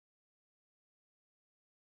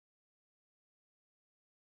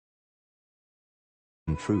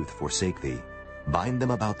and truth forsake thee. Bind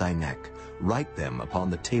them about thy neck, write them upon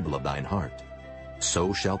the table of thine heart.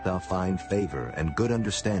 So shalt thou find favor and good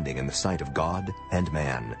understanding in the sight of God and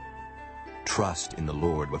man. Trust in the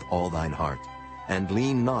Lord with all thine heart, and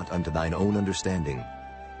lean not unto thine own understanding.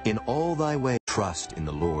 In all thy ways trust in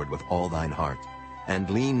the Lord with all thine heart, and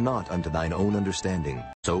lean not unto thine own understanding.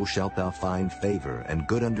 So shalt thou find favor and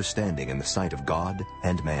good understanding in the sight of God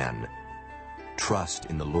and man. Trust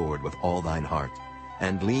in the Lord with all thine heart,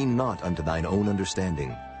 and lean not unto thine own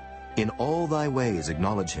understanding. In all thy ways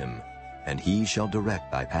acknowledge him, and he shall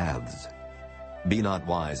direct thy paths. Be not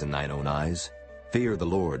wise in thine own eyes. Fear the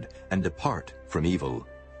Lord, and depart from evil.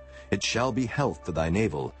 It shall be health to thy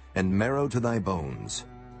navel, and marrow to thy bones.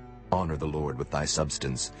 Honor the Lord with thy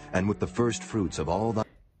substance, and with the first fruits of all thy...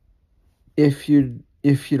 If you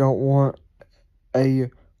don't want a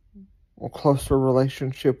closer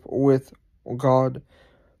relationship with God,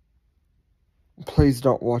 please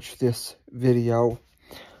don't watch this video.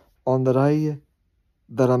 On the day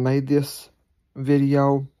that I made this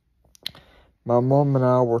video, my mom and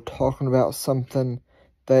I were talking about something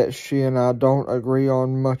that she and I don't agree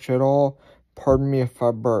on much at all. Pardon me if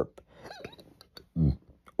I burp.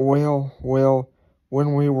 Well,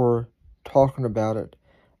 when we were talking about it,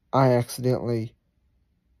 I accidentally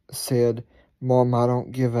said, "Mom, I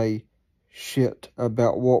don't give a shit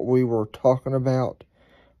about what we were talking about."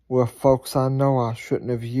 Well, folks, I know I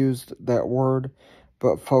shouldn't have used that word,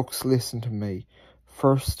 but folks, listen to me.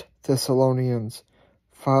 1 Thessalonians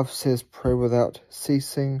 5 says, pray without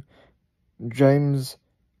ceasing. James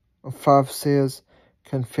 5 says,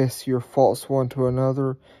 confess your faults one to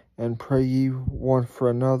another, and pray ye one for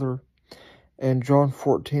another. And John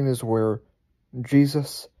 14 is where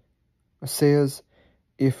Jesus says,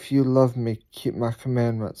 if you love me, keep my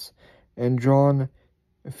commandments. And John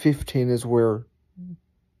 15 is where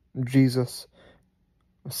Jesus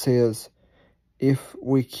says, if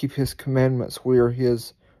we keep his commandments, we are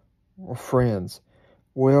his friends.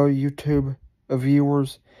 Well, YouTube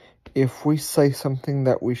viewers, if we say something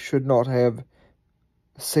that we should not have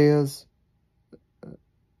said,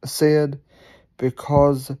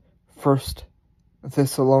 because 1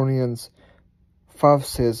 Thessalonians 5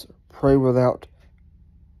 says, pray without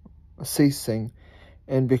ceasing,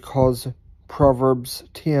 and because Proverbs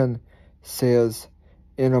 10 says,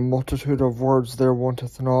 in a multitude of words there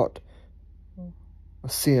wanteth not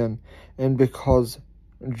sin, and because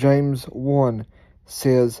James 1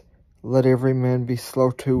 says, let every man be slow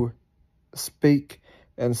to speak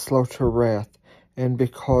and slow to wrath, and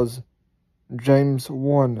because James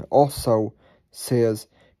 1 also says,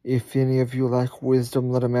 if any of you lack wisdom,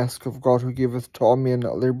 let him ask of God, who giveth to all men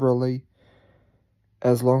liberally,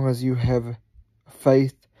 as long as you have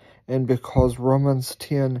faith, and because Romans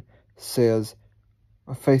 10 says,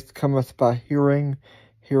 faith cometh by hearing,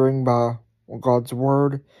 hearing by God's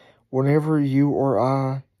word. Whenever you or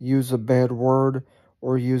I use a bad word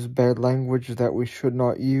or use bad language that we should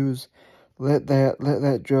not use, let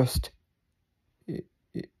that just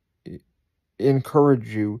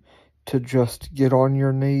encourage you to just get on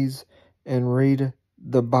your knees and read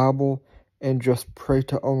the Bible and just pray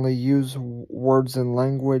to only use words and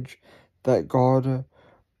language that God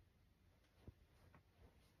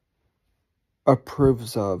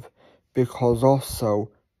approves of, because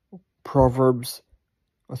also Proverbs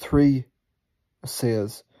 3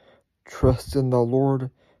 says, trust in the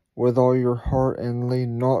Lord with all your heart and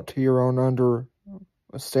lean not to your own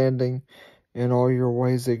understanding. In all your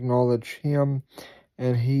ways acknowledge him,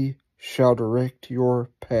 and he shall direct your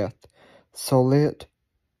path. So let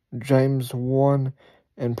James 1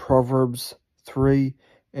 and Proverbs 3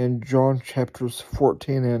 and John chapters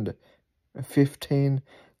 14 and 15,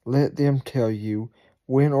 let them tell you,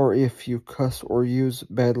 when or if you cuss or use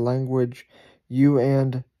bad language, you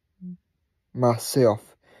and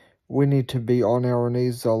myself, we need to be on our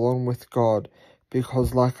knees alone with God,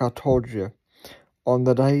 because like I told you, on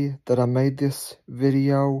the day that I made this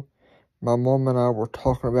video, my mom and I were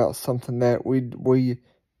talking about something that we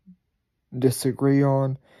disagree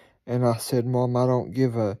on, and I said, Mom, I don't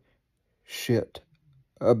give a shit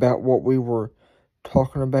about what we were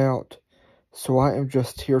talking about. So I am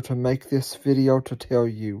just here to make this video to tell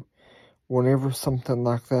you, whenever something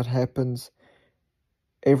like that happens,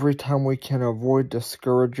 every time we can avoid,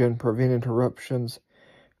 discourage, and prevent interruptions,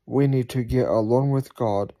 we need to get alone with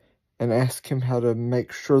God and ask him how to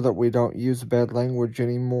make sure that we don't use bad language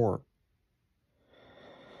anymore.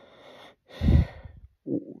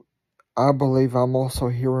 I believe I'm also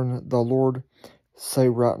hearing the Lord say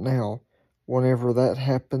right now, whenever that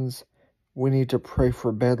happens, we need to pray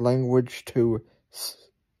for bad language to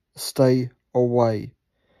stay away.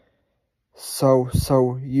 So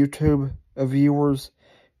YouTube viewers,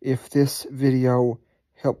 if this video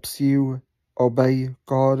helps you obey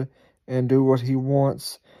God and do what He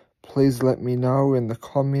wants, please let me know in the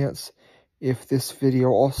comments. If this video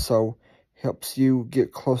also helps you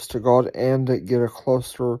get close to God and get a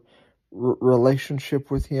closer relationship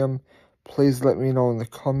with Him, please let me know in the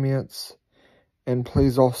comments. And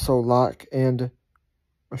please also like and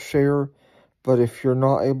share. But if you're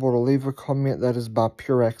not able to leave a comment, that is by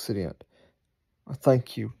pure accident.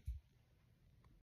 Thank you.